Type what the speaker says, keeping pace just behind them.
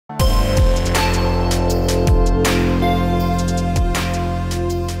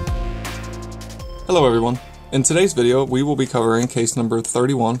Hello everyone. In today's video we will be covering case number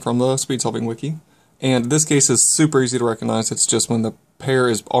 31 from the Speed Solving Wiki, and this case is super easy to recognize. It's just when the pair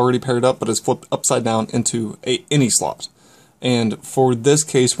is already paired up but is flipped upside down into any slot. And for this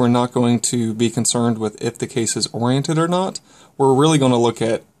case we're not going to be concerned with if the case is oriented or not. We're really going to look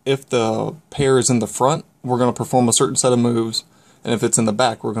at if the pair is in the front, we're going to perform a certain set of moves, and if it's in the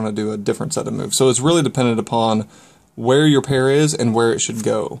back we're going to do a different set of moves. So it's really dependent upon where your pair is and where it should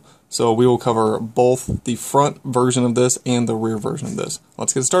go. So we will cover both the front version of this and the rear version of this.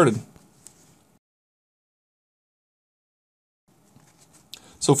 Let's get started.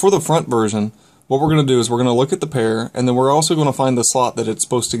 So for the front version, what we're going to do is we're going to look at the pair, and then we're also going to find the slot that it's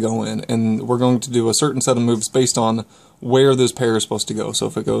supposed to go in, and we're going to do a certain set of moves based on where this pair is supposed to go. So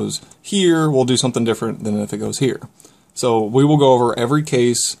if it goes here, we'll do something different than if it goes here. So we will go over every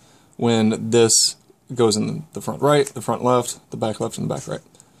case when this goes in the front right, the front left, the back left, and the back right.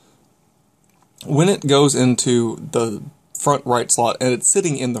 When it goes into the front right slot and it's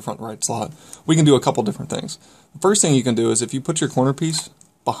sitting in the front right slot, we can do a couple different things. The first thing you can do is if you put your corner piece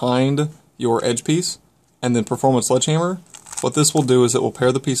behind your edge piece and then perform a sledgehammer, what this will do is it will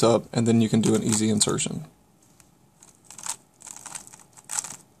pair the piece up, and then you can do an easy insertion.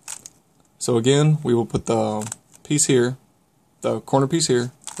 So again, we will put the piece here, the corner piece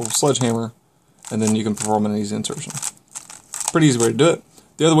here, we'll sledgehammer, and then you can perform an easy insertion. Pretty easy way to do it.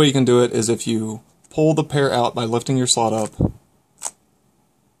 The other way you can do it is if you pull the pair out by lifting your slot up.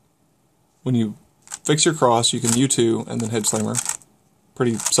 When you fix your cross, you can U2 and then head slammer.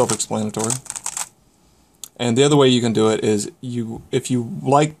 Pretty self-explanatory. And the other way you can do it is if you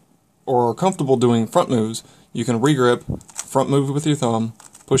like or are comfortable doing front moves, you can regrip, front move with your thumb,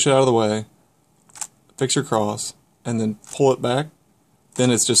 push it out of the way, fix your cross, and then pull it back. Then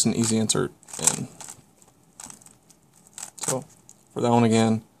it's just an easy insert in. So for that one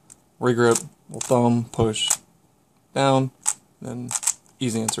again, regrip, we'll thumb, push, down, then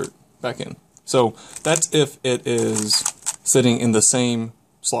easy insert, back in. So that's if it is sitting in the same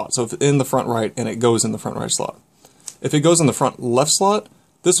slot. So if it's in the front right and it goes in the front right slot. If it goes in the front left slot,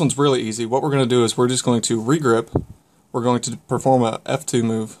 this one's really easy. What we're going to do is we're just going to regrip, we're going to perform a F2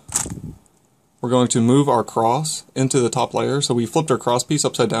 move. We're going to move our cross into the top layer. So we flipped our cross piece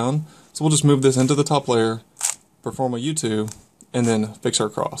upside down. So we'll just move this into the top layer, perform a U2, and then fix our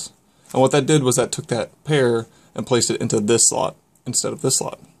cross. And what that did was that took that pair and placed it into this slot instead of this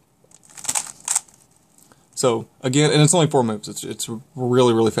slot. So again, and it's only 4 moves. It's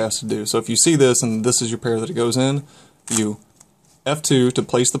really, really fast to do. So if you see this and this is your pair that it goes in, you F2 to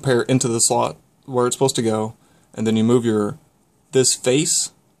place the pair into the slot where it's supposed to go, and then you move this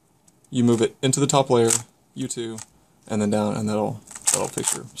face, you move it into the top layer, U2, and then down, and that'll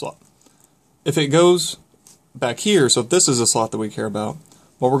fix your slot. If it goes back here, so if this is a slot that we care about,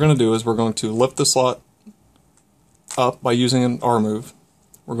 what we're going to do is we're going to lift the slot up by using an R move.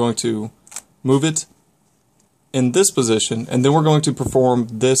 We're going to move it in this position, and then we're going to perform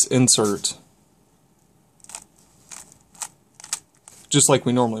this insert just like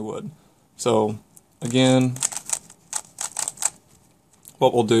we normally would. So again,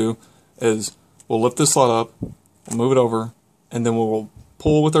 what we'll do is we'll lift this slot up, we'll move it over, and then we'll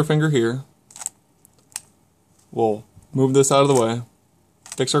pull with our finger here. We'll move this out of the way,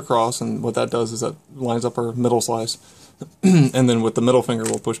 fix our cross, and what that does is that lines up our middle slice, and then with the middle finger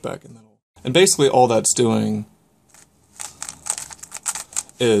we'll push back. And basically all that's doing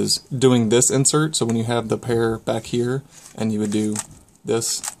is doing this insert. So when you have the pair back here and you would do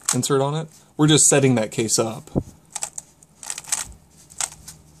this insert on it, we're just setting that case up.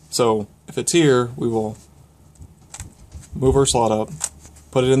 So if it's here, we will move our slot up,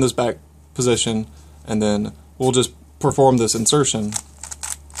 put it in this back position, and then we'll just perform this insertion,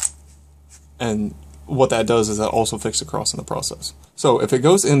 and what that does is that also fixes the cross in the process. So if it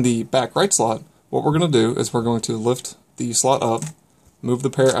goes in the back right slot, what we're going to do is we're going to lift the slot up, move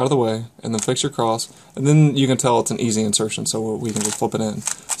the pair out of the way, and then fix your cross, and then you can tell it's an easy insertion, so we can just flip it in.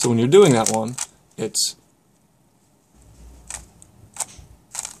 So when you're doing that one, and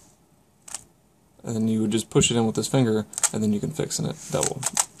then you would just push it in with this finger, and then you can fix it. That will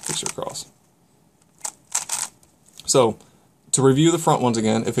fix your cross. So to review the front ones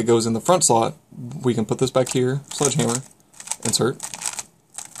again, if it goes in the front slot, we can put this back here, sledgehammer, insert.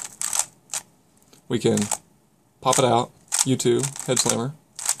 We can pop it out, U2, head slammer.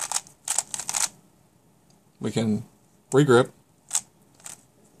 We can regrip,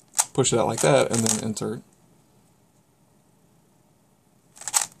 push it out like that, and then insert.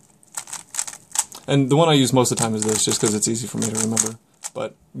 And the one I use most of the time is this, just because it's easy for me to remember,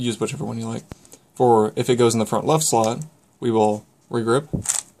 but use whichever one you like. For if it goes in the front left slot, we will regrip,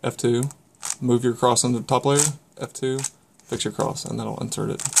 F2, move your cross into the top layer, F2, fix your cross, and that'll insert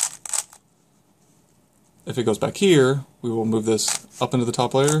it. If it goes back here, we will move this up into the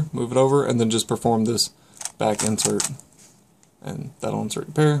top layer, move it over, and then just perform this back insert, and that'll insert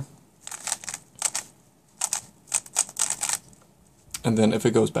your pair. And then if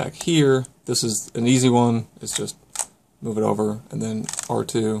it goes back here, this is an easy one, it's just move it over, and then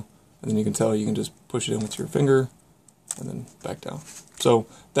R2, and then you can tell you can just push it in with your finger, and then back down. So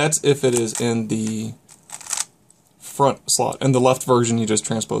that's if it is in the front slot. And the left version, you just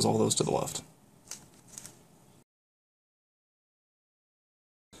transpose all those to the left.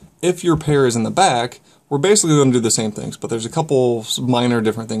 If your pair is in the back, we're basically going to do the same things, but there's a couple minor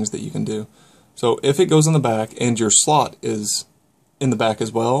different things that you can do. So if it goes in the back and your slot is in the back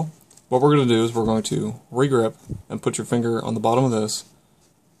as well, what we're going to do is we're going to regrip and put your finger on the bottom of this,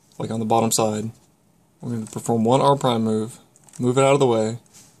 like on the bottom side. We're going to perform one R prime move, move it out of the way,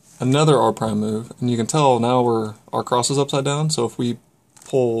 another R prime move, and you can tell now our cross is upside down, so if we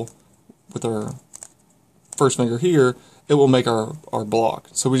pull with our first finger here, it will make our block.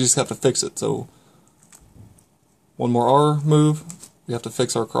 So we just have to fix it. So one more R move, we have to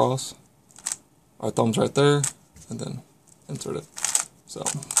fix our cross. Our thumb's right there, and then insert it. So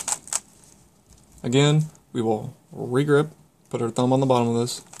again, we will regrip, put our thumb on the bottom of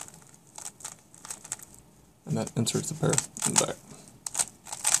this, and that inserts the pair in the back.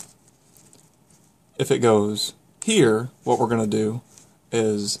 If it goes here, what we're going to do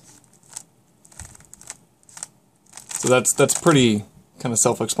is, so that's pretty kind of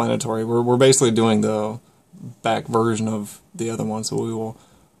self-explanatory. We're basically doing the back version of the other one. So we will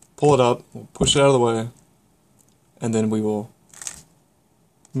pull it up, we'll push it out of the way, and then we will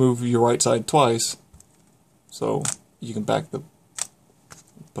move your right side twice, so you can put it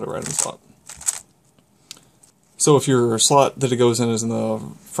right in the slot. So if your slot that it goes in is in the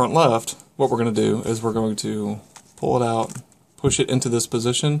front left, what we're going to do is we're going to pull it out, push it into this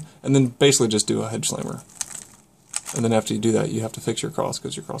position, and then basically just do a head slammer. And then after you do that, you have to fix your cross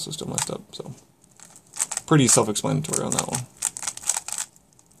because your cross is still messed up. So pretty self-explanatory on that one.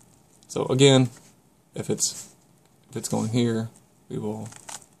 So again, if it's going here, we will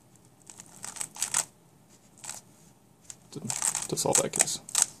to solve that case.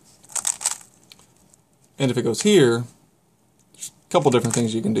 And if it goes here, there's a couple different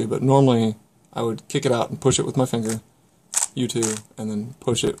things you can do, but normally I would kick it out and push it with my finger, U2, and then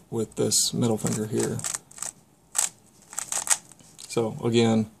push it with this middle finger here. So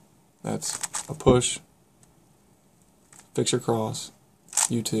again, that's a push, fix your cross,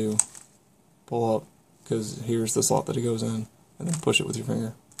 U2, pull up, because here's the slot that it goes in, and then push it with your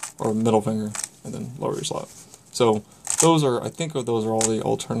finger, or middle finger, and then lower your slot. So those are, I think those are all the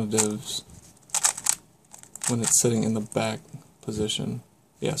alternatives when it's sitting in the back position.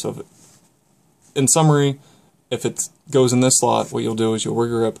 Yeah, so if it, in summary, if it goes in this slot, what you'll do is you'll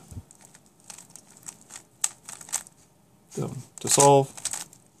regrip to solve.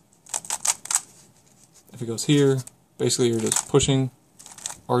 If it goes here, basically you're just pushing,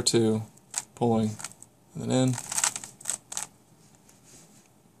 R2, pulling, and then in.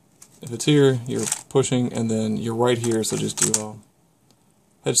 If it's here, you're pushing, and then you're right here, so just do a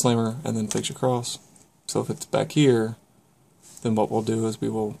head slammer, and then fix your cross. So if it's back here, then what we'll do is we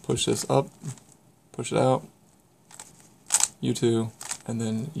will push this up, push it out, U2, and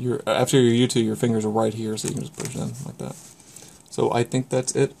then after your U2, your fingers are right here, so you can just push it in like that. So I think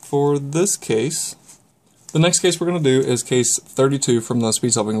that's it for this case. The next case we're going to do is case 32 from the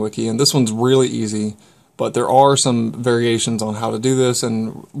Speed Solving Wiki, and this one's really easy, but there are some variations on how to do this,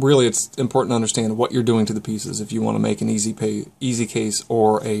 and really it's important to understand what you're doing to the pieces if you want to make an easy case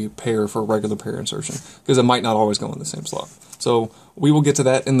or a pair for a regular pair insertion, because it might not always go in the same slot. So we will get to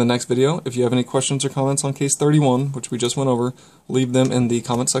that in the next video. If you have any questions or comments on case 31, which we just went over, leave them in the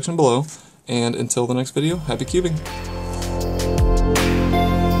comment section below, and until the next video, happy cubing!